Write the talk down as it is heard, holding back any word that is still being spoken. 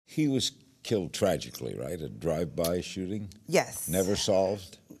He was killed tragically, right? A drive-by shooting? Yes. Never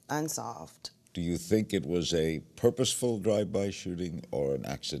solved? Unsolved. Do you think it was a purposeful drive-by shooting or an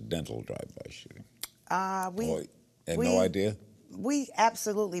accidental drive-by shooting? No idea? We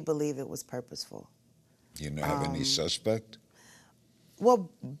absolutely believe it was purposeful. Do you have any suspect?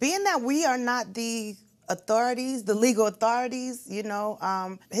 Well, being that we are not the authorities, the legal authorities,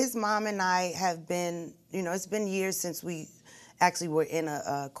 his mom and I have been, it's been years since we actually were in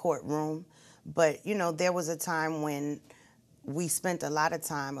a courtroom. But, there was a time when we spent a lot of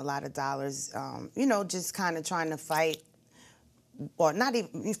time, a lot of dollars, just kind of trying to fight, or not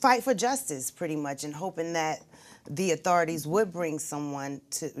even fight for justice, pretty much, and hoping that the authorities would bring someone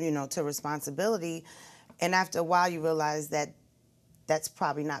to responsibility. And after a while, you realize that that's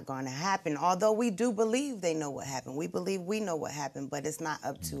probably not going to happen. Although we do believe they know what happened. We believe we know what happened, but it's not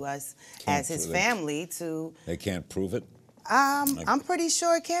up to us as his family to... They can't prove it? I'm pretty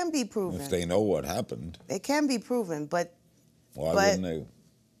sure it can be proven. If they know what happened. It can be proven, but... Why wouldn't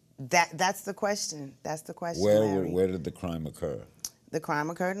they? That's the question. That's the question, Where did the crime occur? The crime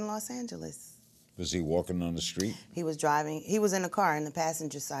occurred in Los Angeles. Was he walking on the street? He was driving. He was in a car in the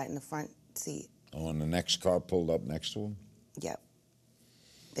passenger side, in the front seat. Oh, and the next car pulled up next to him? Yep.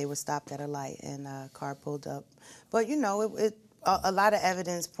 They were stopped at a light, and a car pulled up. But, a lot of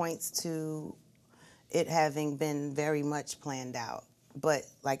evidence points to it having been very much planned out. But,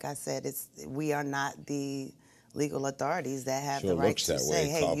 like I said, we are not the legal authorities that have the right to say,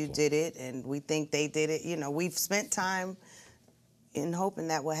 hey, you did it, and we think they did it. We've spent time in hoping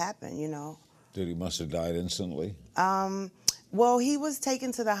that would happen, Did he must have died instantly? Well, he was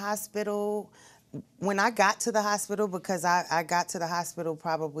taken to the hospital. When I got to the hospital, because I got to the hospital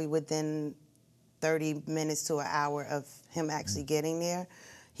probably within 30 minutes to an hour of him actually getting there,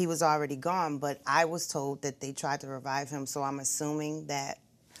 he was already gone. But I was told that they tried to revive him, so I'm assuming that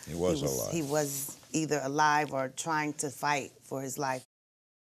he was alive. He was either alive or trying to fight for his life.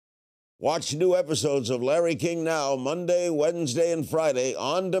 Watch new episodes of Larry King Now Monday, Wednesday, and Friday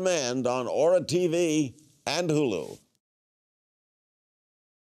on demand on Aura TV and Hulu.